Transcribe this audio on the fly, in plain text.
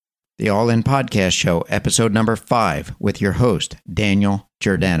the All In Podcast Show, episode number 5, with your host, Daniel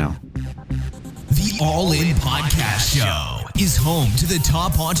Giordano. The All In Podcast Show is home to the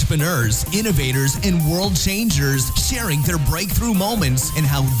top entrepreneurs, innovators, and world changers sharing their breakthrough moments and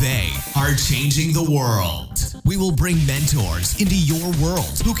how they are changing the world. We will bring mentors into your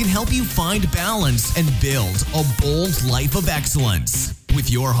world who can help you find balance and build a bold life of excellence. With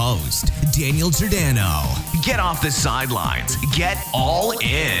your host, Daniel Giordano. Get off the sidelines, get all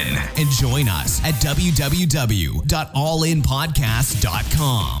in, and join us at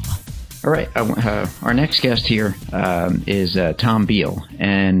www.allinpodcast.com. All right, our next guest here is Tom Beal,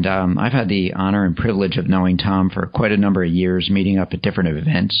 and I've had the honor and privilege of knowing Tom for quite a number of years, meeting up at different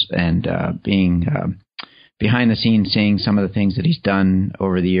events and being behind the scenes, seeing some of the things that he's done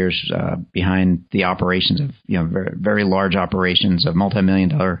over the years behind the operations of very, very large operations of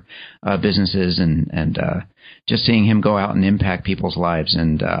multi-million-dollar businesses, and just seeing him go out and impact people's lives.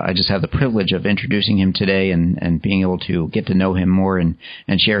 And I just have the privilege of introducing him today and being able to get to know him more and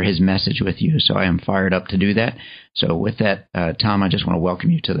share his message with you. So I am fired up to do that. So with that, Tom, I just want to welcome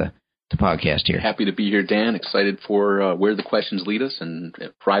you to the podcast here. Happy to be here, Dan. Excited for where the questions lead us and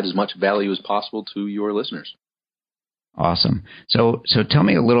provide as much value as possible to your listeners. Awesome. So tell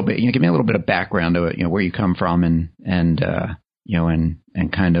me a little bit, give me a little bit of background to where you come from and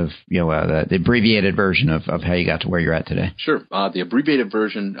kind of, the abbreviated version of how you got to where you're at today. Sure. The abbreviated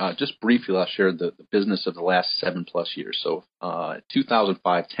version, just briefly, I'll share the business of the last 7+ years. So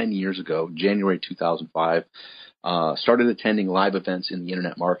 2005, 10 years ago, January 2005, started attending live events in the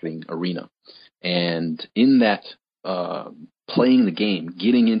internet marketing arena. And in that playing the game,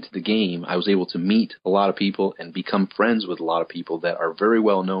 getting into the game, I was able to meet a lot of people and become friends with a lot of people that are very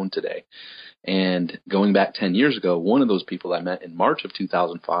well known today. And going back 10 years ago, one of those people I met in March of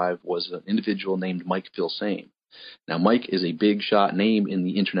 2005 was an individual named Mike Filsaime. Now, Mike is a big shot name in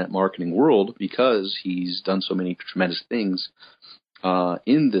the internet marketing world because he's done so many tremendous things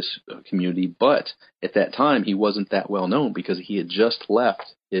in this community. But at that time, he wasn't that well known because he had just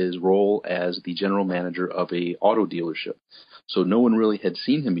left his role as the general manager of a auto dealership. So no one really had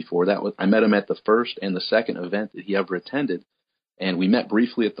seen him before. I met him at the first and the second event that he ever attended. And we met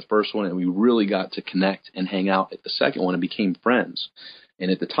briefly at the first one, and we really got to connect and hang out at the second one and became friends. And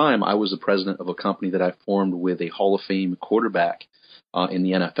at the time, I was the president of a company that I formed with a Hall of Fame quarterback in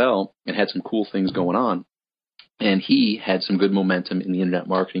the NFL and had some cool things going on. And he had some good momentum in the internet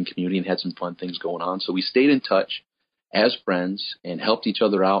marketing community and had some fun things going on. So we stayed in touch as friends and helped each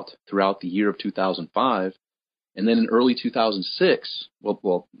other out throughout the year of 2005. And then in early 2006,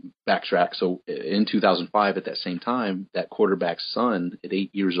 well, backtrack. So in 2005, at that same time, that quarterback's son at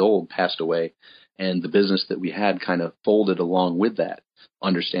 8 years old passed away, and the business that we had kind of folded along with that,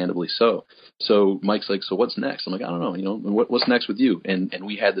 understandably so. So Mike's like, so what's next? I'm like, I don't know, what's next with you? And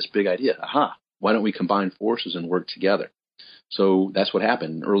we had this big idea. Why don't we combine forces and work together? So that's what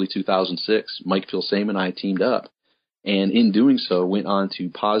happened. In early 2006, Mike Filsaime and I teamed up. And in doing so, went on to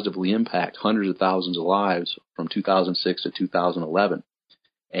positively impact hundreds of thousands of lives from 2006 to 2011.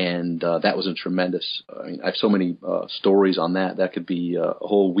 And that was a tremendous, I have so many stories on that. That could be a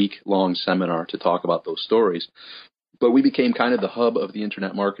whole week-long seminar to talk about those stories. But we became kind of the hub of the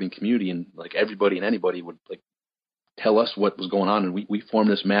internet marketing community, and like everybody and anybody would tell us what was going on. And we formed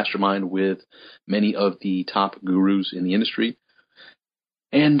this mastermind with many of the top gurus in the industry.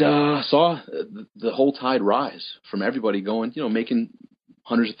 And saw the whole tide rise from everybody going, making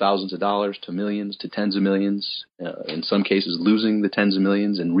hundreds of thousands of dollars to millions to tens of millions, in some cases losing the tens of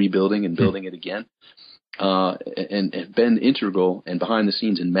millions and rebuilding and building it again, and have been integral and behind the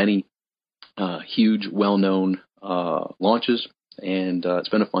scenes in many huge, well-known launches. And it's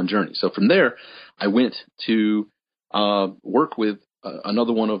been a fun journey. So from there, I went to work with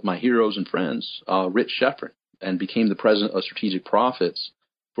another one of my heroes and friends, Rich Schefren, and became the president of Strategic Profits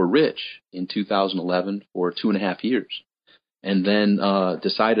for Rich in 2011 for 2.5 years. And then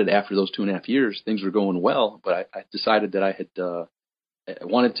decided after those 2.5 years, things were going well, but I decided that I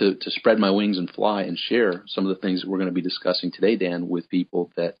wanted to spread my wings and fly and share some of the things that we're going to be discussing today, Dan, with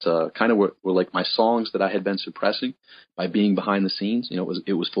people that kind of were like my songs that I had been suppressing by being behind the scenes.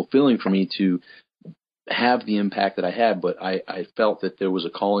 It was fulfilling for me to have the impact that I had, but I felt that there was a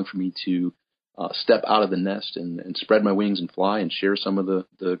calling for me to step out of the nest and spread my wings and fly and share some of the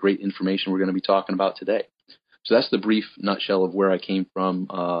great information we're going to be talking about today. So that's the brief nutshell of where I came from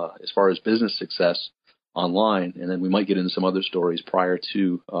as far as business success online, and then we might get into some other stories prior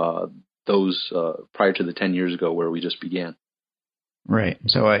to the 10 years ago where we just began. Right.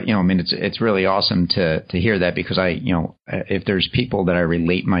 So, it's really awesome to hear that, because if there's people that I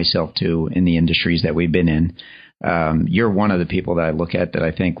relate myself to in the industries that we've been in, you're one of the people that I look at that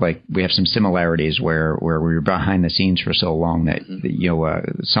I think like we have some similarities where we were behind the scenes for so long that,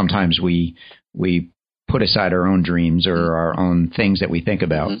 sometimes we put aside our own dreams or our own things that we think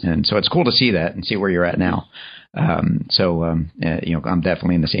about. And so it's cool to see that and see where you're at now. I'm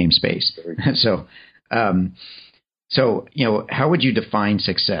definitely in the same space. So, how would you define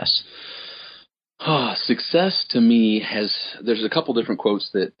success? Success to me there's a couple different quotes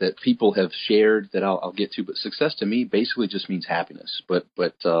that people have shared that I'll get to, but success to me basically just means happiness. But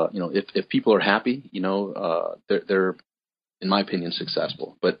if people are happy, they're in my opinion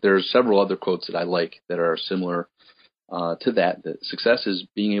successful. But there's several other quotes that I like that are similar to that success is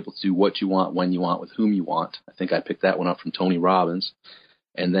being able to do what you want, when you want, with whom you want. I think I picked that one up from Tony Robbins.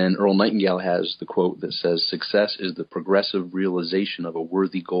 And then Earl Nightingale has the quote that says, success is the progressive realization of a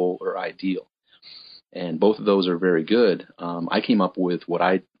worthy goal or ideal. And both of those are very good. I came up with what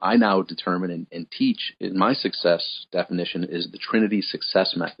I now determine and teach in my success definition is the Trinity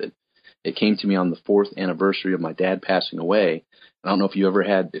Success Method. It came to me on the 4th anniversary of my dad passing away. I don't know if you ever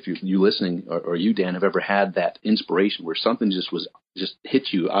had, if you listening or you, Dan, have ever had that inspiration where something just hit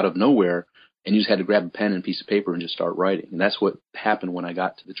you out of nowhere and you just had to grab a pen and a piece of paper and just start writing. And that's what happened when I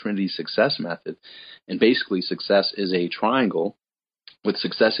got to the Trinity Success Method. And basically success is a triangle with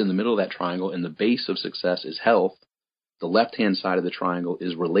success in the middle of that triangle, and the base of success is health. The left-hand side of the triangle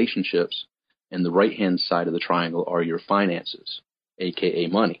is relationships, and the right-hand side of the triangle are your finances, aka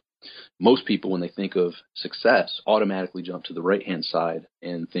money. Most people, when they think of success, automatically jump to the right-hand side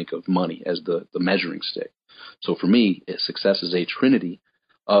and think of money as the measuring stick. So for me, success is a trinity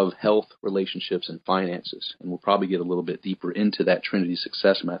of health, relationships, and finances. And we'll probably get a little bit deeper into that Trinity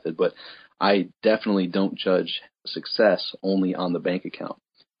Success Method, but I definitely don't judge success only on the bank account.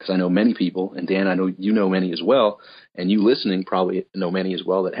 Because I know many people, and Dan, I know you know many as well, and you listening probably know many as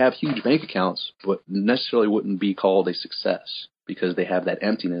well, that have huge bank accounts, but necessarily wouldn't be called a success because they have that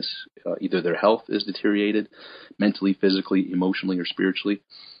emptiness. Either their health is deteriorated, mentally, physically, emotionally, or spiritually,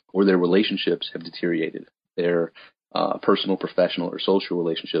 or their relationships have deteriorated. Their personal, professional, or social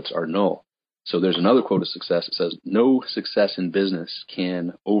relationships are null. So there's another quote of success that says, no success in business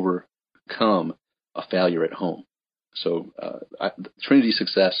can overcome a failure at home. So Trinity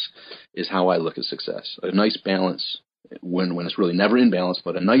Success is how I look at success. A nice balance when it's really never in balance,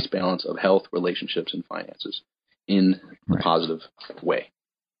 but a nice balance of health, relationships, and finances in a positive way.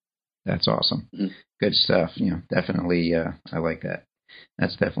 That's awesome. Mm-hmm. Good stuff. Definitely. I like that.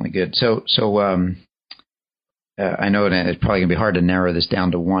 That's definitely good. So I know that it's probably gonna be hard to narrow this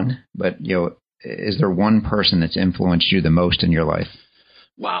down to one, but is there one person that's influenced you the most in your life?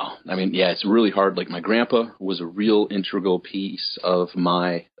 Wow. I mean, yeah, it's really hard. Like my grandpa was a real integral piece of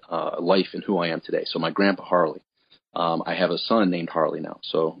my life and who I am today. So my grandpa Harley. I have a son named Harley now,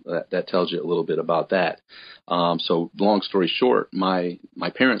 so that tells you a little bit about that. So long story short, my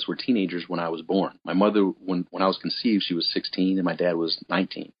parents were teenagers when I was born. My mother, when I was conceived, she was 16 and my dad was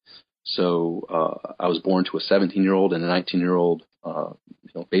 19. So I was born to a 17-year-old and a 19-year-old,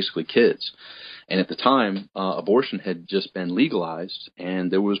 basically kids. And at the time, abortion had just been legalized, and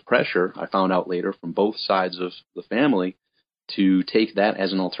there was pressure, I found out later, from both sides of the family to take that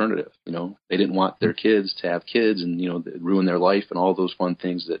as an alternative. They didn't want their kids to have kids and, ruin their life and all those fun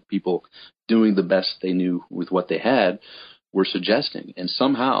things that people doing the best they knew with what they had were suggesting. And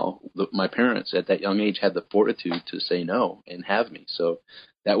somehow my parents at that young age had the fortitude to say no and have me. So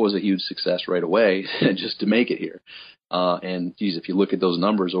that was a huge success right away just to make it here. And geez, if you look at those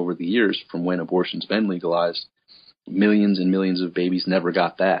numbers over the years from when abortion's been legalized, millions and millions of babies never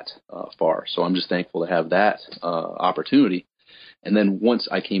got that far. So I'm just thankful to have that opportunity. And then once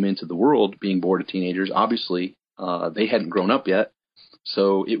I came into the world being born to teenagers, obviously they hadn't grown up yet.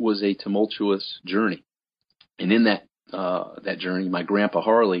 So it was a tumultuous journey. And in that journey, my grandpa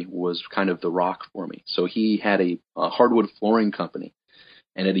Harley was kind of the rock for me. So he had a hardwood flooring company.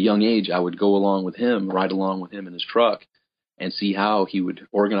 And at a young age, I would go along with him, ride along with him in his truck and see how he would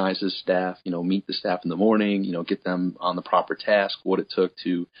organize his staff, meet the staff in the morning, get them on the proper task, what it took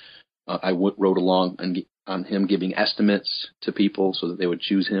to, rode along on him giving estimates to people so that they would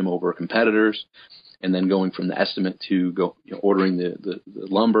choose him over competitors. And then going from the estimate to ordering the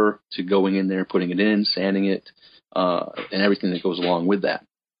lumber to going in there, putting it in, sanding it, and everything that goes along with that.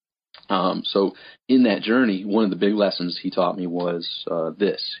 So in that journey, one of the big lessons he taught me was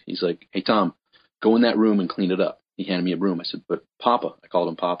this. He's like, hey, Tom, go in that room and clean it up. He handed me a broom. I said, but Papa, I called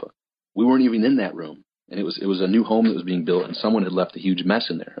him Papa. We weren't even in that room. And it was a new home that was being built, and someone had left a huge mess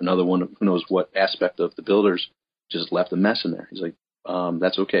in there. Another one, who knows what aspect of the builders, just left a mess in there. He's like,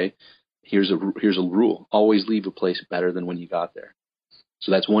 that's okay. Here's a rule. Always leave a place better than when you got there.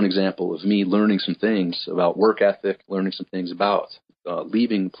 So that's one example of me learning some things about work ethic, learning some things about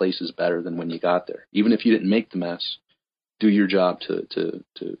leaving places better than when you got there. Even if you didn't make the mess, do your job to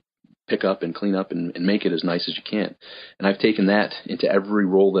pick up and clean up and make it as nice as you can. And I've taken that into every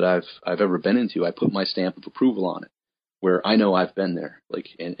role that I've ever been into. I put my stamp of approval on it, where I know I've been there. Like,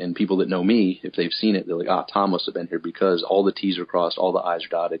 and people that know me, if they've seen it, they're like, Tom must have been here because all the T's are crossed, all the I's are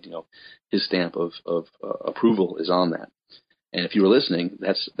dotted. His stamp of approval is on that. And if you were listening,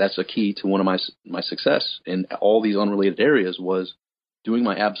 that's a key to one of my success in all these unrelated areas was doing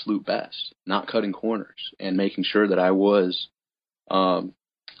my absolute best, not cutting corners, and making sure that I was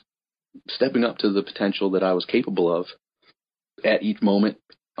stepping up to the potential that I was capable of at each moment,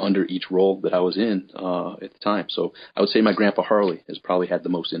 under each role that I was in at the time. So I would say my grandpa Harley has probably had the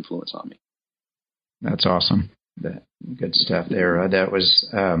most influence on me. That's awesome. Good stuff there.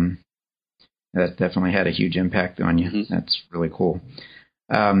 That definitely had a huge impact on you. Mm-hmm. That's really cool.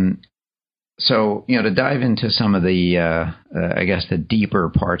 So, to dive into some of the, I guess, the deeper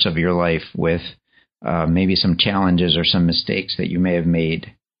parts of your life with maybe some challenges or some mistakes that you may have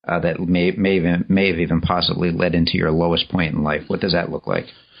made that may have even possibly led into your lowest point in life. What does that look like?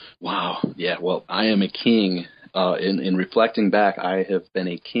 Wow. Yeah. Well, I am a king. In reflecting back, I have been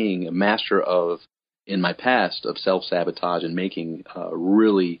a king, a master of, in my past, of self-sabotage and making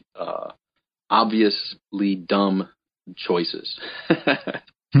really obviously dumb choices.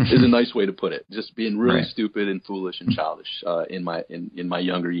 Is a nice way to put it. Just being really stupid and foolish and childish in my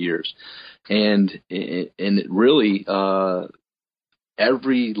younger years, and it really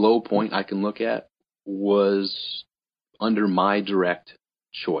every low point I can look at was under my direct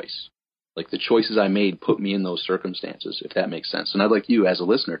choice. Like the choices I made put me in those circumstances, if that makes sense. And I'd like you as a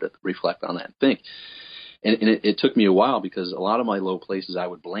listener to reflect on that and think. And it took me a while because a lot of my low places I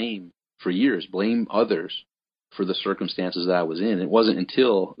would blame others for the circumstances that I was in. It wasn't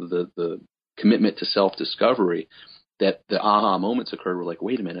until the commitment to self-discovery that the aha moments occurred. We're like,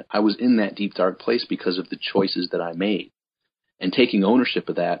 wait a minute, I was in that deep, dark place because of the choices that I made. And taking ownership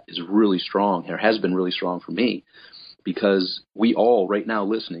of that is really strong, or has been really strong for me, because we all right now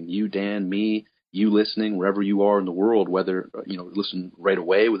listening, you, Dan, me, you listening, wherever you are in the world, whether, listen right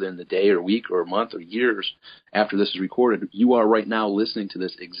away within the day or week or a month or years after this is recorded, you are right now listening to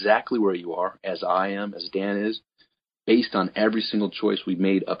this exactly where you are, as I am, as Dan is, based on every single choice we've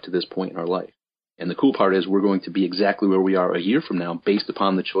made up to this point in our life. And the cool part is we're going to be exactly where we are a year from now based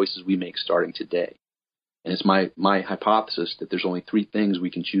upon the choices we make starting today. And it's my hypothesis that there's only three things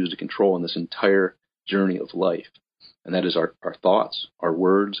we can choose to control in this entire journey of life. And that is our thoughts, our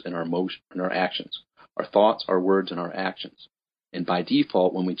words, and our emotion, and our actions. Our thoughts, our words, and our actions. And by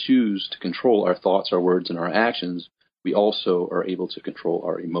default, when we choose to control our thoughts, our words, and our actions, we also are able to control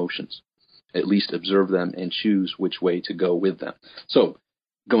our emotions. At least observe them and choose which way to go with them. So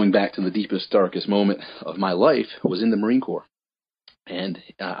going back to the deepest, darkest moment of my life was in the Marine Corps. And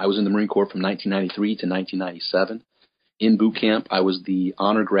I was in the Marine Corps from 1993 to 1997. In boot camp, I was the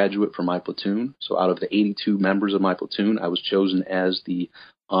honor graduate for my platoon. So out of the 82 members of my platoon, I was chosen as the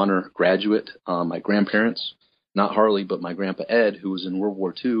honor graduate. My grandparents, not Harley, but my grandpa Ed, who was in World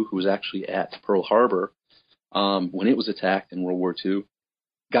War II, who was actually at Pearl Harbor when it was attacked in World War II,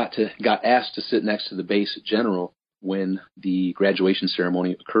 got asked to sit next to the base general when the graduation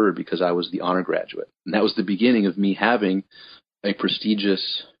ceremony occurred because I was the honor graduate. And that was the beginning of me having a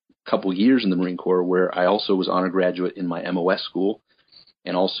prestigious couple years in the Marine Corps where I also was honor graduate in my MOS school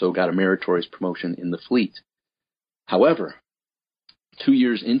and also got a meritorious promotion in the fleet. However, 2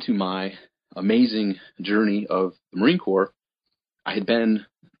 years into my amazing journey of the Marine Corps, I had been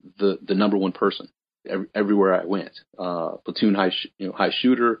the number one person everywhere I went. Platoon high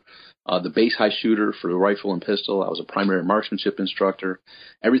shooter, the base high shooter for the rifle and pistol. I was a primary marksmanship instructor.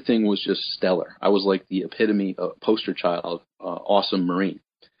 Everything was just stellar. I was like the epitome, poster child, awesome Marine.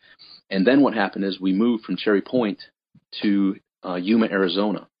 And then what happened is we moved from Cherry Point to Yuma,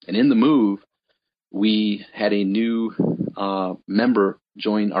 Arizona. And in the move, we had a new member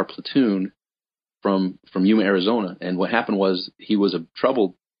join our platoon from Yuma, Arizona. And what happened was he was a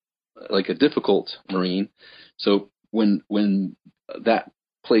troubled, like a difficult Marine. So when that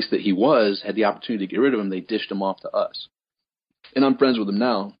place that he was had the opportunity to get rid of him, they dished him off to us. And I'm friends with him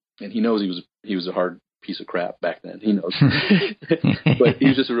now, and he knows he was a hard piece of crap back then. He knows, but he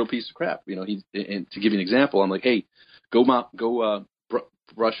was just a real piece of crap. And to give you an example, I'm like, hey, go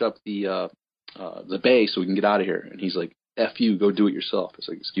brush up the bay so we can get out of here. And he's like, F you, go do it yourself. It's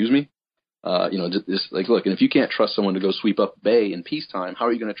like, excuse me. Just like, look, and if you can't trust someone to go sweep up the bay in peacetime, how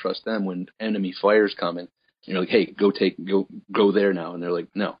are you going to trust them when enemy fire's coming? And you're like, hey, go there now. And they're like,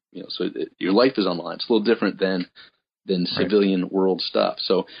 no, so your life is on the line. It's a little different than than civilian world stuff.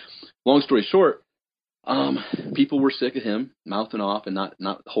 So long story short, people were sick of him mouthing off and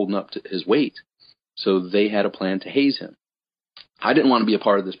not holding up to his weight. So they had a plan to haze him. I didn't want to be a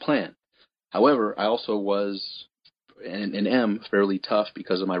part of this plan. However, I also was and am fairly tough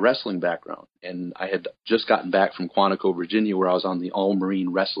because of my wrestling background. And I had just gotten back from Quantico, Virginia, where I was on the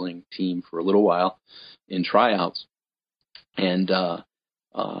all-Marine wrestling team for a little while in tryouts, and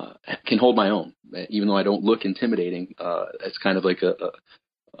can hold my own. Even though I don't look intimidating, it's kind of like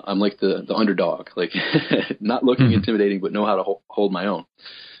I'm like the underdog, like not looking intimidating, but know how to hold my own.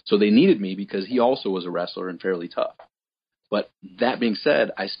 So they needed me because he also was a wrestler and fairly tough. But that being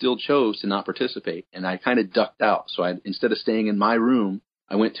said, I still chose to not participate, and I kind of ducked out. So instead of staying in my room,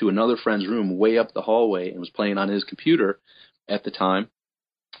 I went to another friend's room way up the hallway and was playing on his computer at the time,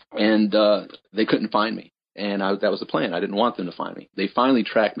 and they couldn't find me. And that was the plan. I didn't want them to find me. They finally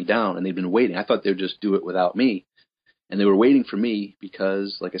tracked me down, and they'd been waiting. I thought they'd just do it without me, and they were waiting for me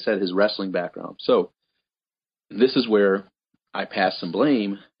because, like I said, his wrestling background. So this is where I passed some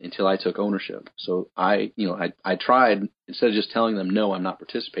blame until I took ownership. So I tried, instead of just telling them, no, I'm not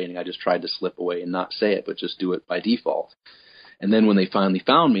participating, I just tried to slip away and not say it, but just do it by default. And then when they finally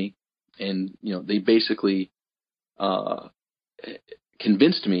found me, and, they basically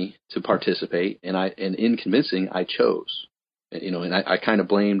convinced me to participate, and in convincing, I chose. And I kind of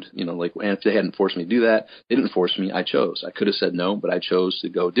blamed, like, and if they hadn't forced me to do that, they didn't force me, I chose. I could have said no, but I chose to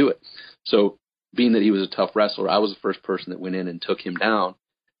go do it. So being that he was a tough wrestler, I was the first person that went in and took him down.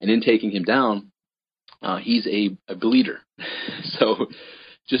 And in taking him down, he's a bleeder. So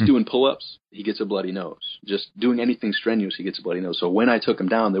just doing pull-ups, he gets a bloody nose. Just doing anything strenuous, he gets a bloody nose. So when I took him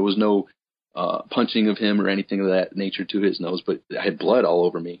down, there was no punching of him or anything of that nature to his nose, but I had blood all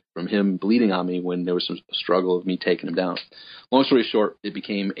over me from him bleeding on me when there was some struggle of me taking him down. Long story short, it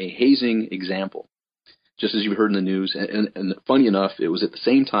became a hazing example. Just as you heard in the news, and funny enough, it was at the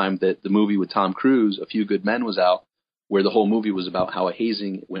same time that the movie with Tom Cruise, A Few Good Men, was out, where the whole movie was about how a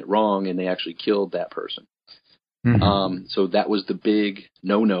hazing went wrong and they actually killed that person. Mm-hmm. So that was the big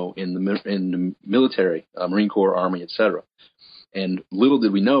no-no in the military, Marine Corps, Army, etc. And little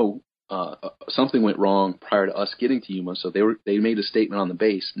did we know, something went wrong prior to us getting to Yuma. So they made a statement on the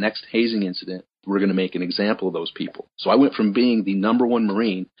base: next hazing incident, we're going to make an example of those people. So I went from being the number one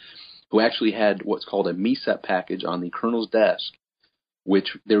Marine, who actually had what's called a MESEP package on the colonel's desk,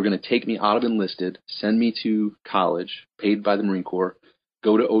 which they were going to take me out of enlisted, send me to college, paid by the Marine Corps,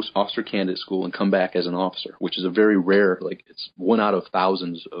 go to officer candidate school, and come back as an officer, which is a very rare, like it's one out of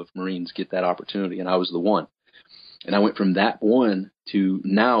thousands of Marines get that opportunity, and I was the one. And I went from that one to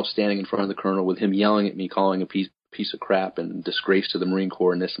now standing in front of the colonel with him yelling at me, calling a piece of crap and disgrace to the Marine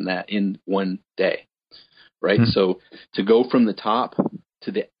Corps and this and that in one day, right? Mm-hmm. So to go from the top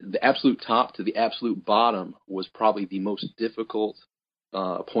to the absolute top to the absolute bottom was probably the most difficult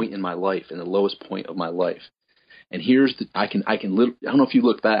point in my life and the lowest point of my life. And here's I don't know if you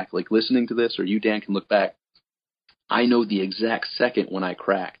look back, like listening to this, or you, Dan, can look back. I know the exact second when I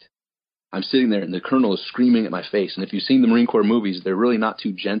cracked. I'm sitting there and the colonel is screaming at my face. And if you've seen the Marine Corps movies, they're really not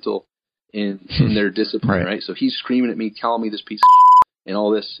too gentle in their discipline, right? So he's screaming at me, telling me this piece of shit and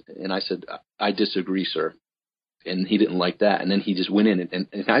all this. And I said, I disagree, sir. And he didn't like that. And then he just went in and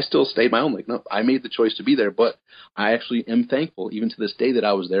I still stayed my own. Like, no, I made the choice to be there, but I actually am thankful even to this day that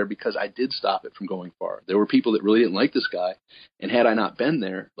I was there, because I did stop it from going far. There were people that really didn't like this guy. And had I not been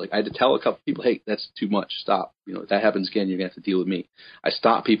there, like I had to tell a couple people, hey, that's too much. Stop. If that happens again, you're going to have to deal with me. I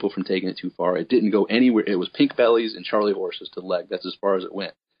stopped people from taking it too far. It didn't go anywhere. It was pink bellies and Charlie horses to the leg. That's as far as it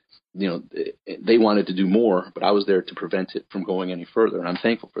went. They wanted to do more, but I was there to prevent it from going any further. And I'm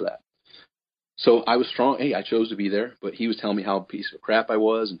thankful for that. So I was strong. Hey, I chose to be there, but he was telling me how a piece of crap I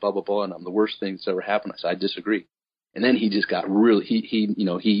was and blah, blah, blah, and I'm the worst thing that's ever happened. I said, I disagree. And then he just got really,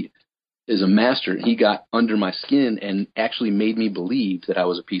 he is a master. He got under my skin and actually made me believe that I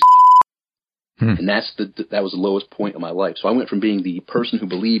was a piece of shit. And that was the lowest point of my life. So I went from being the person who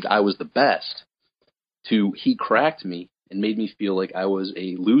believed I was the best to he cracked me and made me feel like I was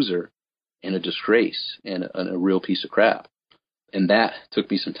a loser and a disgrace and a real piece of crap. And that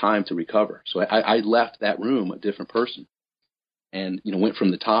took me some time to recover. So I left that room a different person and, went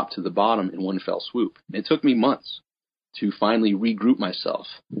from the top to the bottom in one fell swoop. And it took me months to finally regroup myself.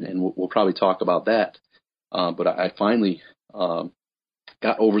 And we'll probably talk about that. But I finally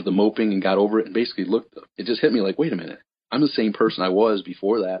got over the moping and got over it and basically it just hit me like, wait a minute, I'm the same person I was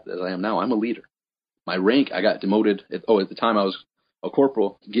before that as I am now. I'm a leader. My rank, I got demoted. At the time I was a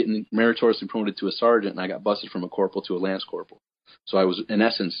corporal, getting meritoriously promoted to a sergeant, and I got busted from a corporal to a lance corporal. So I was, in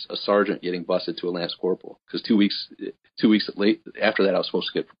essence, a sergeant getting busted to a lance corporal, because 2 weeks late after that, I was supposed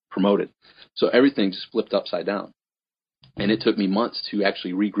to get promoted. So everything just flipped upside down. And it took me months to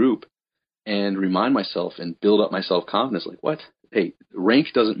actually regroup and remind myself and build up my self-confidence. Like, what? Hey, rank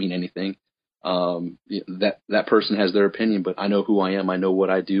doesn't mean anything. That person has their opinion, but I know who I am. I know what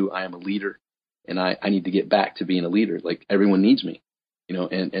I do. I am a leader, and I need to get back to being a leader. Like, everyone needs me,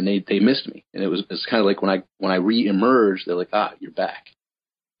 and they missed me. And it's kind of like when I re-emerged, they're like, you're back.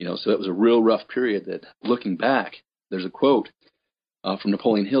 So it was a real rough period. That looking back, there's a quote from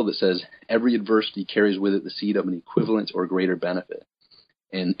Napoleon Hill that says, every adversity carries with it the seed of an equivalent or greater benefit.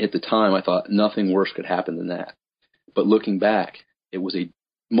 And at the time, I thought nothing worse could happen than that. But looking back, it was a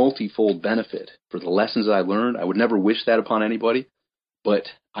multifold benefit for the lessons that I learned. I would never wish that upon anybody, but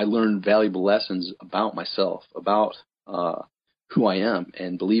I learned valuable lessons about myself, about who I am,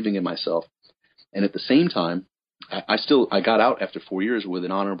 and believing in myself. And at the same time, I got out after 4 years with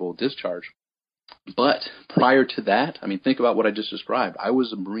an honorable discharge. But prior to that, think about what I just described. I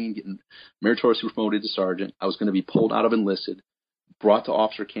was a Marine getting meritoriously promoted to sergeant. I was going to be pulled out of enlisted, brought to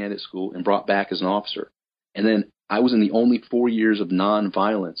officer candidate school, and brought back as an officer. And then I was in the only 4 years of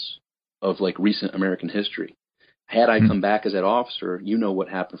nonviolence of recent American history. Had I come back as that officer, what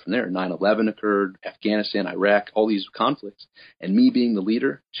happened from there. 9/11 occurred, Afghanistan, Iraq, all these conflicts. And me being the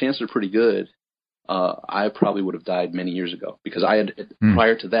leader, chances are pretty good I probably would have died many years ago, because I had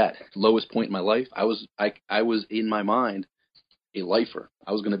prior to that lowest point in my life, I was in my mind a lifer.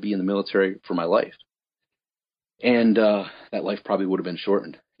 I was going to be in the military for my life, and that life probably would have been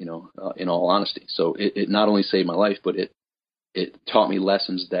shortened, in all honesty. So it not only saved my life, but it taught me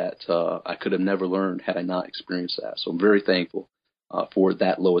lessons that I could have never learned had I not experienced that. So I'm very thankful for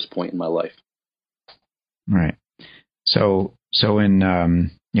that lowest point in my life. Right. So in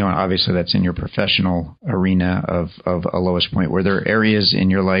obviously that's in your professional arena of a lowest point. Were there areas in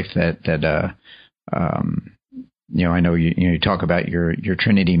your life that I know you talk about your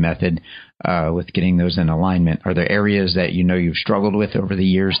Trinity method with getting those in alignment. Are there areas that you've struggled with over the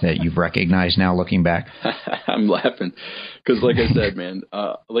years that you've recognized now looking back? I'm laughing because, like I said, man,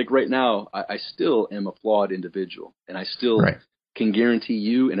 right now I still am a flawed individual, and I still can guarantee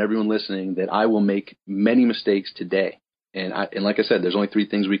you and everyone listening that I will make many mistakes today. And like I said, there's only three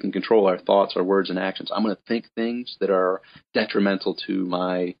things we can control: our thoughts, our words, and actions. I'm going to think things that are detrimental to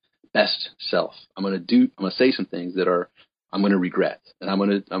my best self. I'm going to say some things that I'm going to regret, and I'm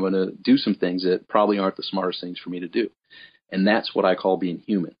going to do some things that probably aren't the smartest things for me to do. And that's what I call being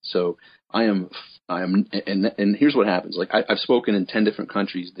human. So I am, and here's what happens. I've spoken in 10 different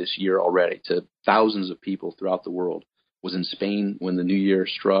countries this year already to thousands of people throughout the world. Was in Spain when the new year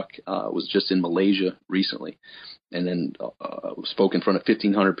struck, was just in Malaysia recently, and then spoke in front of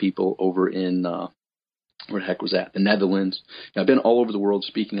 1,500 people over in, where the heck was that? The Netherlands. I've been all over the world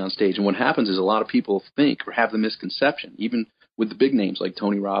speaking on stage, and what happens is a lot of people think or have the misconception, even with the big names like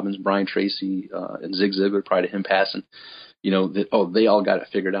Tony Robbins, Brian Tracy, and Zig Ziglar, prior to him passing, that, they all got it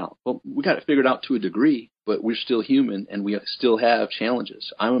figured out. Well, we got it figured out to a degree, but we're still human, and we still have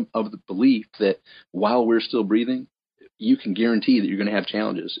challenges. I'm of the belief that while we're still breathing, you can guarantee that you're going to have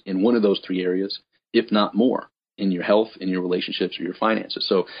challenges in one of those three areas, if not more, in your health, in your relationships, or your finances.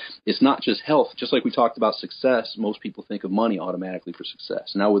 So it's not just health. Just like we talked about success, most people think of money automatically for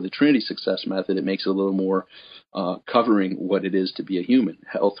success. Now with the Trinity Success Method, it makes it a little more covering what it is to be a human: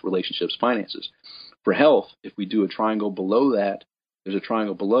 health, relationships, finances. For health, if we do a triangle below that, there's a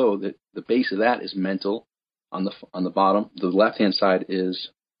triangle below that. The base of that is mental on the bottom. The left-hand side is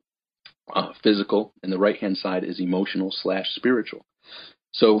physical, and the right-hand side is emotional/spiritual.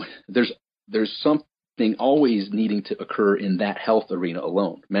 So there's something always needing to occur in that health arena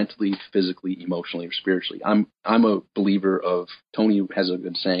alone, mentally, physically, emotionally, or spiritually. I'm a believer of, Tony has a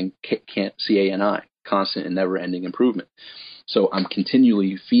good saying, CANI, constant and never-ending improvement. So I'm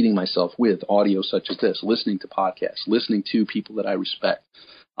continually feeding myself with audio such as this, listening to podcasts, listening to people that I respect,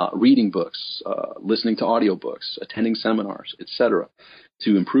 reading books, listening to audiobooks, attending seminars, etc.,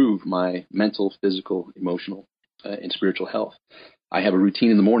 to improve my mental, physical, emotional, and spiritual health. I have a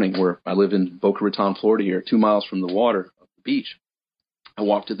routine in the morning where I live in Boca Raton, Florida here, 2 miles from the water of the beach. I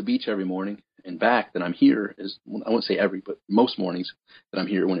walk to the beach every morning and back. That I'm here is, I won't say every, but most mornings that I'm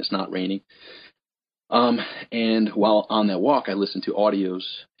here when it's not raining. And while on that walk, I listen to audios,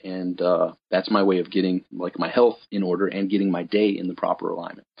 and that's my way of getting my health in order and getting my day in the proper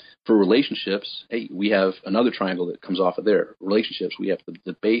alignment. For relationships, hey, we have another triangle that comes off of there. Relationships, we have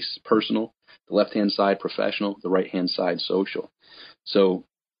the base, personal, the left-hand side, professional, the right-hand side, social. So,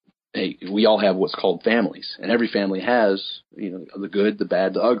 hey, we all have what's called families, and every family has, the good, the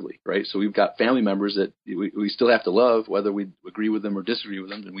bad, the ugly, right? So we've got family members that we still have to love, whether we agree with them or disagree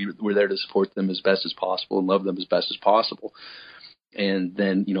with them, and we're there to support them as best as possible and love them as best as possible. And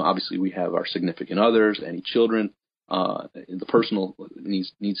then, obviously we have our significant others, any children, The personal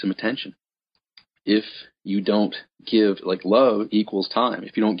needs some attention. If you don't give, like, love equals time.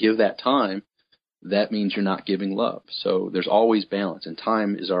 If you don't give that time, that means you're not giving love. So there's always balance, and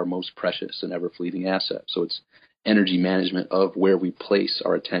time is our most precious and ever fleeting asset. So it's energy management of where we place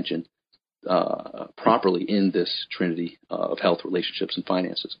our attention properly in this trinity of health, relationships, and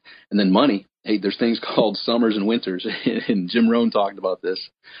finances. And then money. Hey, there's things called summers and winters, and Jim Rohn talked about this.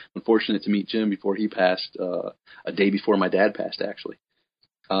 I'm fortunate to meet Jim before he passed, a day before my dad passed, actually.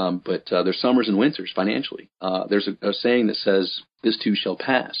 But there's summers and winters financially. There's a saying that says, "This too shall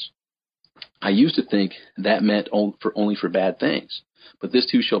pass." I used to think that meant only for bad things, but "this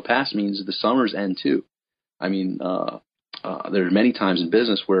too shall pass" means the summers end too. I mean, there are many times in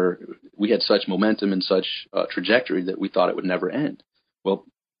business where we had such momentum and such trajectory that we thought it would never end. Well,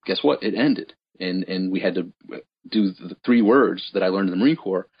 guess what? It ended, and we had to do the 3 words that I learned in the Marine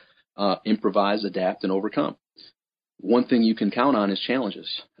Corps: improvise, adapt, and overcome. One thing you can count on is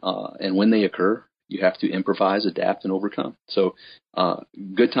challenges, and when they occur, you have to improvise, adapt, and overcome. So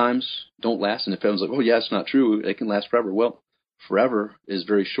good times don't last, and if everyone's like, "Oh, yeah, it's not true, it can last forever." Well, forever is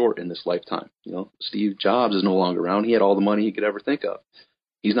very short in this lifetime. You know, Steve Jobs is no longer around. He had all the money he could ever think of.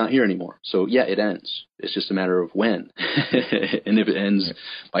 He's not here anymore. So yeah, it ends. It's just a matter of when. And if it ends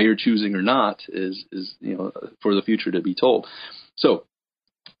by your choosing or not is for the future to be told. So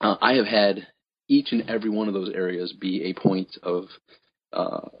I have had each and every one of those areas be a point of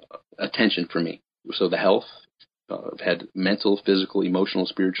attention for me. So the health, I've had mental, physical, emotional,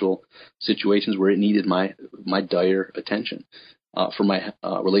 spiritual situations where it needed my dire attention. For my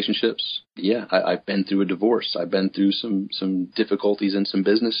relationships, I've been through a divorce. I've been through some difficulties in some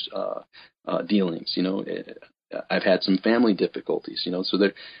business dealings. I've had some family difficulties. So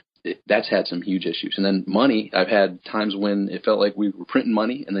that's had some huge issues. And then money, I've had times when it felt like we were printing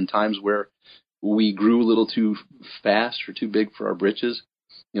money, and then times where we grew a little too fast or too big for our britches.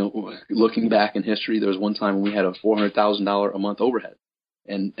 Looking back in history, there was one time when we had a $400,000 a month overhead,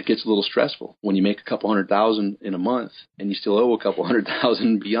 and it gets a little stressful when you make a couple $100,000 in a month and you still owe a couple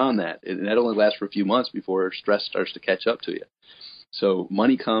 $100,000 beyond that. And that only lasts for a few months before stress starts to catch up to you. So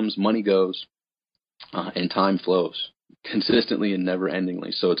money comes, money goes, and time flows consistently and never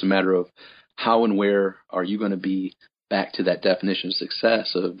endingly. So it's a matter of how and where are you going to be back to that definition of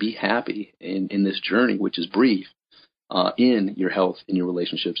success, of be happy in this journey, which is brief. In your health, in your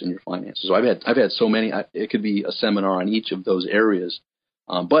relationships, in your finances. So I've had so many. It could be a seminar on each of those areas,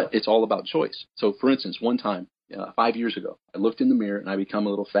 but it's all about choice. So, for instance, one time 5 years ago, I looked in the mirror and I become a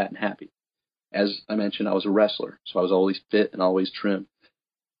little fat and happy. As I mentioned, I was a wrestler, so I was always fit and always trim.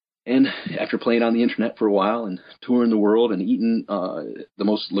 And after playing on the internet for a while and touring the world and eating the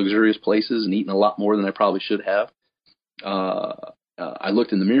most luxurious places and eating a lot more than I probably should have, I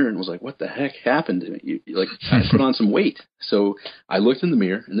looked in the mirror and was like, what the heck happened to me? I put on some weight. So I looked in the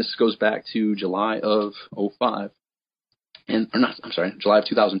mirror, and this goes back to July of 2005, July of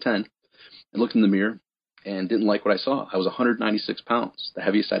 2010. I looked in the mirror and didn't like what I saw. I was 196 pounds, the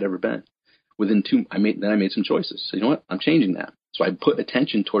heaviest I'd ever been. I made some choices. So you know what? I'm changing that. So I put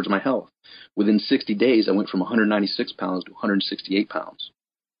attention towards my health. Within 60 days, I went from 196 pounds to 168 pounds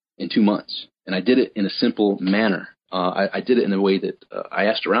in 2 months. And I did it in a simple manner. I did it in a way that I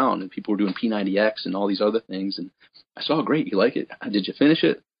asked around, and people were doing P90X and all these other things. And I said, "Oh, great, you like it? Did you finish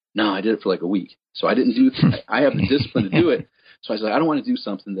it?" No, I did it for like a week. So I didn't do. I have the discipline to do it. So I said, I don't want to do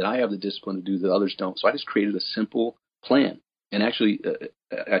something that I have the discipline to do that others don't. So I just created a simple plan. And actually,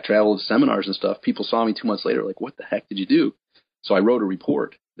 I traveled to seminars and stuff. People saw me 2 months later, like, "What the heck did you do?" So I wrote a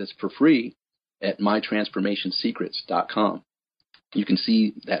report that's for free at mytransformationsecrets.com. You can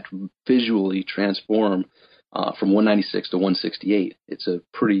see that visually transform from 196 to 168. It's a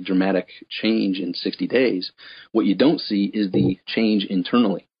pretty dramatic change in 60 days. What you don't see is the change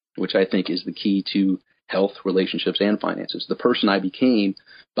internally, which I think is the key to health, relationships, and finances. The person I became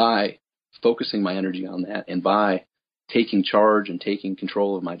by focusing my energy on that and by taking charge and taking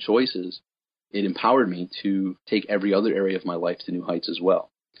control of my choices, it empowered me to take every other area of my life to new heights as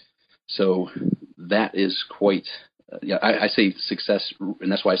well. So that is quite... I say success, and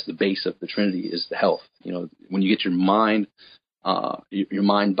that's why it's the base of the Trinity, is the health. When you get your mind,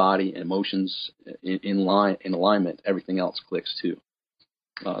 body, and emotions in alignment, everything else clicks too.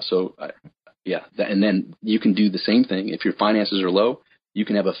 And then you can do the same thing. If your finances are low, you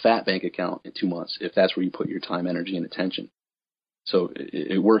can have a fat bank account in 2 months if that's where you put your time, energy, and attention. So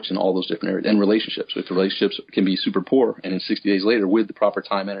it works in all those different areas. And relationships. If the relationships can be super poor, and in 60 days later, with the proper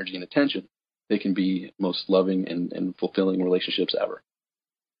time, energy, and attention, they can be most loving and fulfilling relationships ever.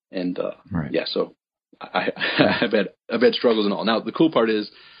 And so I've had struggles and all. Now the cool part is,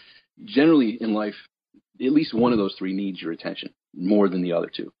 generally in life, at least one of those three needs your attention more than the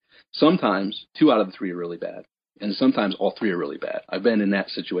other two. Sometimes 2 out of the 3 are really bad, and sometimes all 3 are really bad. I've been in that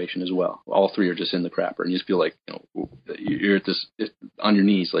situation as well. All 3 are just in the crapper, and you just feel like, you're at this on your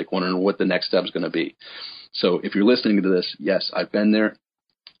knees, like wondering what the next step is going to be. So if you're listening to this, yes, I've been there.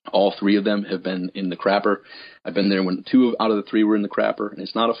 All 3 of them have been in the crapper. I've been there when 2 out of the 3 were in the crapper, and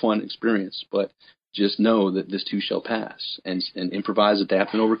it's not a fun experience, but just know that this too shall pass, and improvise,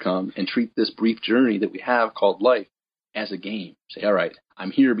 adapt, and overcome, and treat this brief journey that we have called life as a game. Say, all right,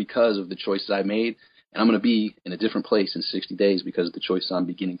 I'm here because of the choices I made, and I'm going to be in a different place in 60 days because of the choices I'm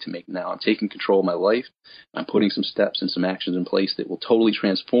beginning to make now. I'm taking control of my life. I'm putting some steps and some actions in place that will totally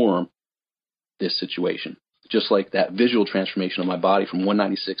transform this situation. Just like that visual transformation of my body from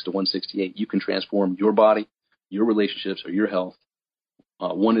 196 to 168, you can transform your body, your relationships, or your health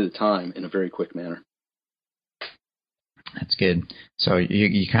one at a time in a very quick manner. That's good. So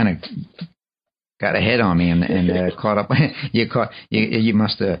you kind of got ahead on me and caught up. You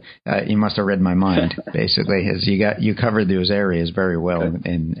must have read my mind basically, as you covered those areas very well.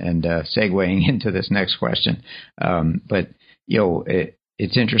 Okay. and segueing into this next question. But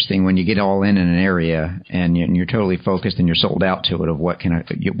it's interesting when you get all in an area and you're totally focused and you're sold out to it of what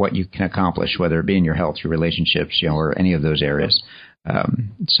you can accomplish, whether it be in your health, your relationships, or any of those areas.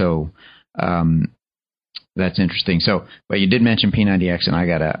 That's interesting. So, but you did mention P90X, and I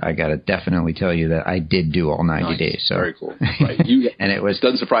gotta definitely tell you that I did do all 90 days. So very cool. Right. And it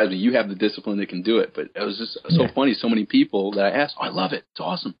doesn't surprise me. You have the discipline that can do it. But it was just so funny. So many people that I asked, I love it. It's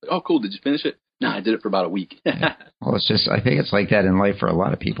awesome. Like, oh, cool. Did you finish it? No, I did it for about a week. Well, I think it's like that in life for a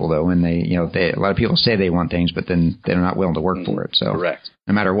lot of people, though. When a lot of people say they want things, but then they're not willing to work for it. So correct.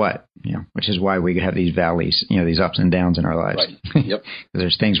 No matter what, which is why we have these valleys, these ups and downs in our lives. Right. Yep. Because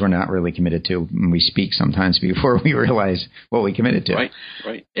there's things we're not really committed to, and we speak sometimes before we realize what we committed to.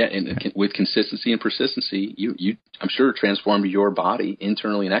 Right. Yeah, and with consistency and persistency, you I'm sure transformed your body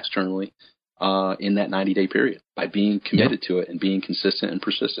internally and externally in that 90-day period by being committed to it and being consistent and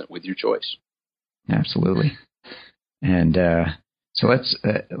persistent with your choice. Absolutely. And so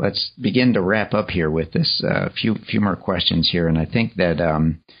let's begin to wrap up here with this few more questions here. And I think that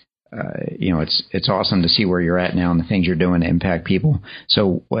it's awesome to see where you're at now and the things you're doing to impact people.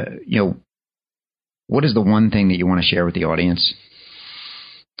 So what is the one thing that you want to share with the audience?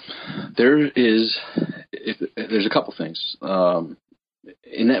 There's a couple things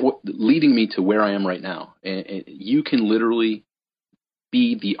in that leading me to where I am right now. And you can literally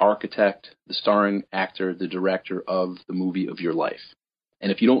be the architect, the starring actor, the director of the movie of your life.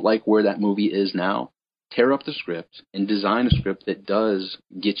 And if you don't like where that movie is now, tear up the script and design a script that does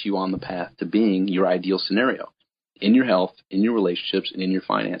get you on the path to being your ideal scenario in your health, in your relationships, and in your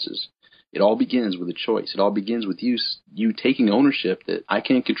finances. It all begins with a choice. It all begins with you taking ownership that I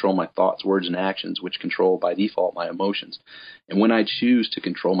can't control my thoughts, words, and actions, which control by default my emotions. And when I choose to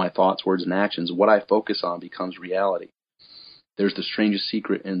control my thoughts, words, and actions, what I focus on becomes reality. There's The Strangest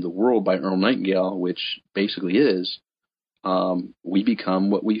Secret in the World by Earl Nightingale, which basically is we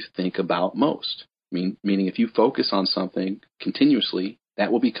become what we think about most. Meaning if you focus on something continuously,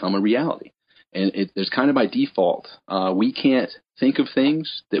 that will become a reality. And there's kind of by default, we can't think of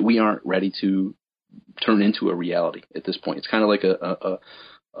things that we aren't ready to turn into a reality at this point. It's kind of like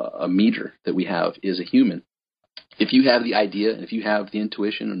a meter that we have as a human. If you have the idea, if you have the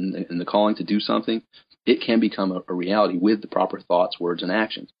intuition and the calling to do something, it can become a reality with the proper thoughts, words, and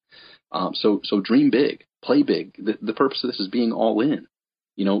actions. So dream big, play big. The purpose of this is being all in.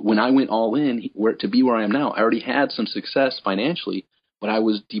 When I went all in to be where I am now, I already had some success financially, but I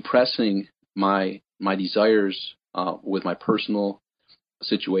was depressing my desires with my personal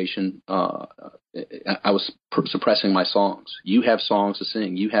situation. I was suppressing my songs. You have songs to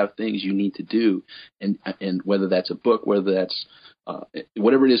sing. You have things you need to do, and whether that's a book, whether that's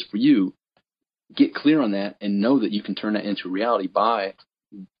whatever it is for you. Get clear on that and know that you can turn that into reality by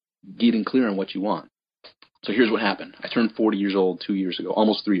getting clear on what you want. So here's what happened. I turned 40 years old 2 years ago,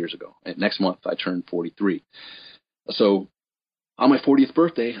 almost 3 years ago. And next month I turned 43. So on my 40th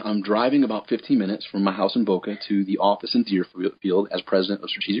birthday, I'm driving about 15 minutes from my house in Boca to the office in Deerfield as president of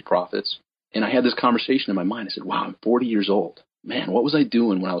Strategic Profits. And I had this conversation in my mind. I said, wow, I'm 40 years old. Man, what was I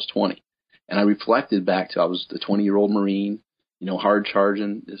doing when I was 20? And I reflected back to I was the 20-year-old Marine, hard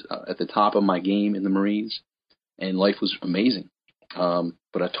charging at the top of my game in the Marines, and life was amazing.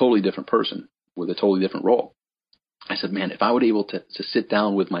 But a totally different person with a totally different role. I said, man, if I were able to sit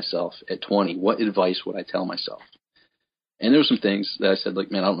down with myself at 20, what advice would I tell myself? And there were some things that I said,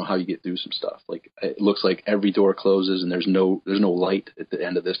 like, man, I don't know how you get through some stuff. Like, it looks like every door closes and there's no light at the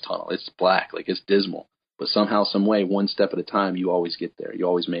end of this tunnel. It's black, like it's dismal. But somehow, some way, one step at a time, you always get there. You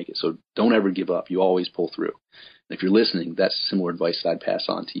always make it. So don't ever give up. You always pull through. And if you're listening, that's similar advice that I'd pass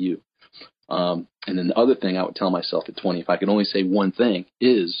on to you. And then the other thing I would tell myself at 20, if I could only say one thing,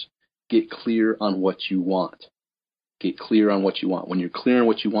 is get clear on what you want. Get clear on what you want. When you're clear on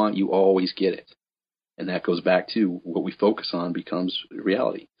what you want, you always get it. And that goes back to what we focus on becomes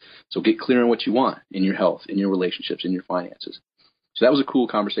reality. So get clear on what you want in your health, in your relationships, in your finances. So that was a cool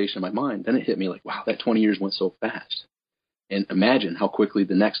conversation in my mind. Then it hit me like, wow, that 20 years went so fast. And imagine how quickly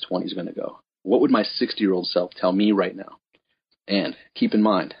the next 20 is going to go. What would my 60-year-old self tell me right now? And keep in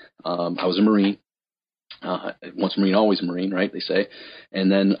mind, I was a Marine. Once a Marine, always a Marine, right? They say.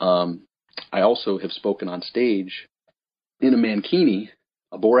 And then I also have spoken on stage in a mankini,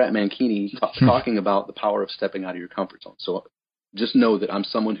 a Borat mankini, talking about the power of stepping out of your comfort zone. So just know that I'm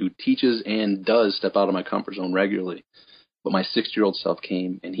someone who teaches and does step out of my comfort zone regularly. But my 60-year-old self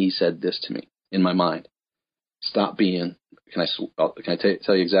came and he said this to me in my mind: stop being. Can I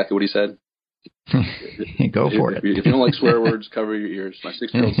tell you exactly what he said? Go for it. If you don't like swear words, cover your ears. My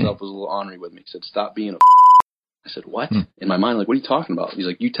 60-year-old self was a little ornery with me. He said, stop being a I said, what? In my mind, like, what are you talking about? He's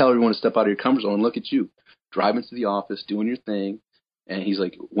like, you tell everyone to step out of your comfort zone and look at you, driving to the office, doing your thing. And he's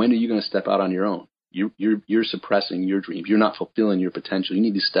like, when are you going to step out on your own? You're suppressing your dreams. You're not fulfilling your potential. You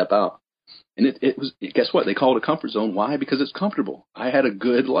need to step out. And it was, guess what? They call it a comfort zone. Why? Because it's comfortable. I had a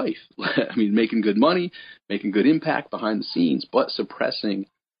good life. I mean, making good money, making good impact behind the scenes, but suppressing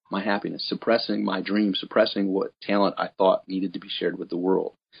my happiness, suppressing my dreams, suppressing what talent I thought needed to be shared with the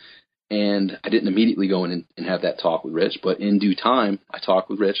world. And I didn't immediately go in and have that talk with Rich, but in due time, I talked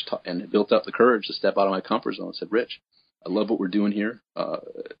with Rich and built up the courage to step out of my comfort zone and said, Rich, I love what we're doing here.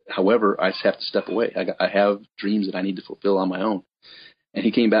 However, I just have to step away. I have dreams that I need to fulfill on my own. And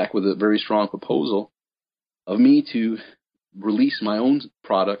he came back with a very strong proposal of me to release my own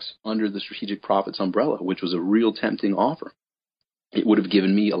products under the Strategic Profits umbrella, which was a real tempting offer. It would have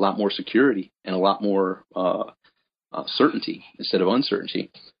given me a lot more security and a lot more certainty instead of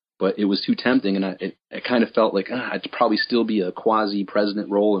uncertainty. But it was too tempting, and I kind of felt like I'd probably still be a quasi-president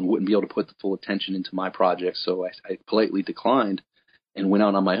role and wouldn't be able to put the full attention into my project. So I politely declined and went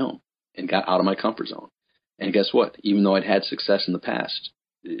out on my own and got out of my comfort zone. And guess what? Even though I'd had success in the past,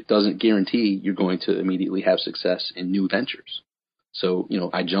 it doesn't guarantee you're going to immediately have success in new ventures. So,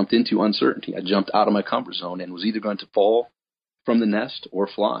 I jumped into uncertainty. I jumped out of my comfort zone and was either going to fall from the nest or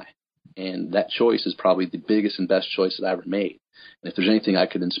fly. And that choice is probably the biggest and best choice that I ever made. And if there's anything I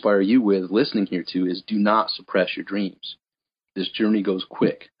could inspire you with listening here to is do not suppress your dreams. This journey goes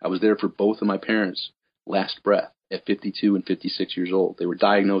quick. I was there for both of my parents' last breath at 52 and 56 years old. They were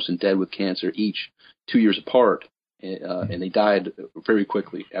diagnosed and dead with cancer, each 2 years apart, and they died very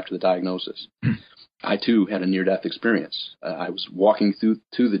quickly after the diagnosis. I, too, had a near-death experience. I was walking through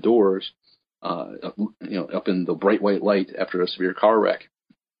the doors, up in the bright white light after a severe car wreck.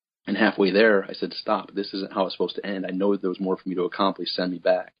 And halfway there, I said, stop. This isn't how it's supposed to end. I know that there was more for me to accomplish. Send me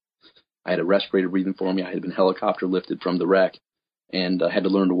back. I had a respirator breathing for me. I had been helicopter lifted from the wreck and had to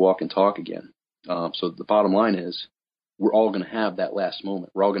learn to walk and talk again. So the bottom line is we're all going to have that last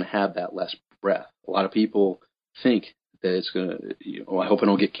moment. We're all going to have that last breath. A lot of people think that it's going to, I hope I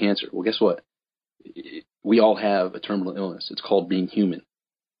don't get cancer. Well, guess what? We all have a terminal illness. It's called being human.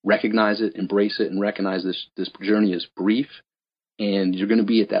 Recognize it, embrace it, and recognize this journey is brief. And you're going to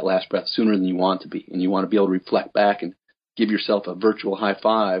be at that last breath sooner than you want to be. And you want to be able to reflect back and give yourself a virtual high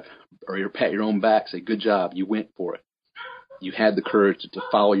five or pat your own back, say, good job, you went for it. You had the courage to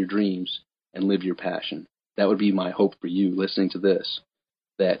follow your dreams and live your passion. That would be my hope for you listening to this,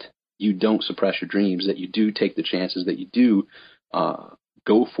 that you don't suppress your dreams, that you do take the chances, that you do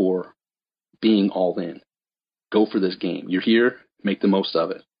go for being all in. Go for this game. You're here, make the most of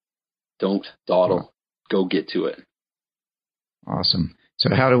it. Don't dawdle. Go get to it. Awesome. So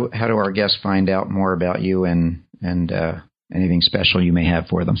how do our guests find out more about you and anything special you may have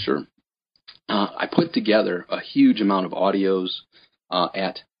for them? Sure. I put together a huge amount of audios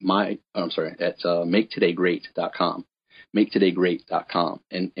at MakeTodayGreat.com. MakeTodayGreat.com.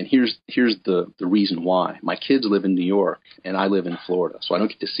 And here's the reason why. My kids live in New York and I live in Florida, so I don't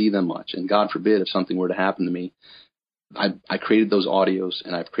get to see them much. And God forbid if something were to happen to me, I created those audios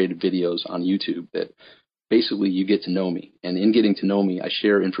and I've created videos on YouTube that basically you get to know me. And in getting to know me, I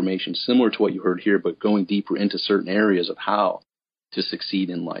share information similar to what you heard here, but going deeper into certain areas of how to succeed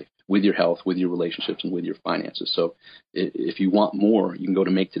in life with your health, with your relationships, and with your finances. So if you want more, you can go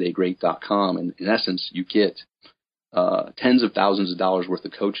to MakeTodayGreat.com. And in essence, you get tens of thousands of dollars worth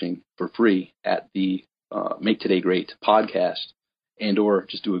of coaching for free at the Make Today Great podcast, and or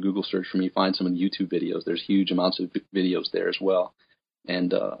just do a Google search for me, find some of the YouTube videos. There's huge amounts of videos there as well.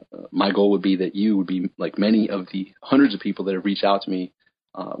 And my goal would be that you would be like many of the hundreds of people that have reached out to me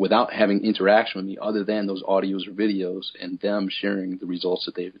without having interaction with me other than those audios or videos, and them sharing the results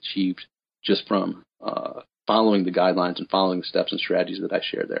that they've achieved just from following the guidelines and following the steps and strategies that I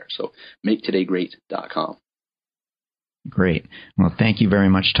share there. So maketodaygreat.com. Great. Well, thank you very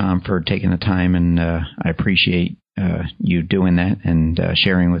much, Tom, for taking the time, and I appreciate you doing that and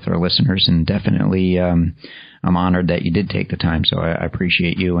sharing with our listeners. And definitely, I'm honored that you did take the time. So I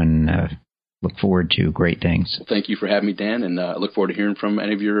appreciate you and look forward to great things. Well, thank you for having me, Dan, and I look forward to hearing from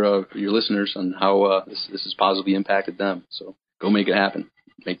any of your listeners on how this has positively impacted them. So go make it happen.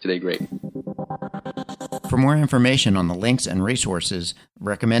 Make today great. For more information on the links and resources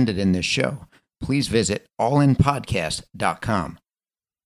recommended in this show, please visit allinpodcast.com.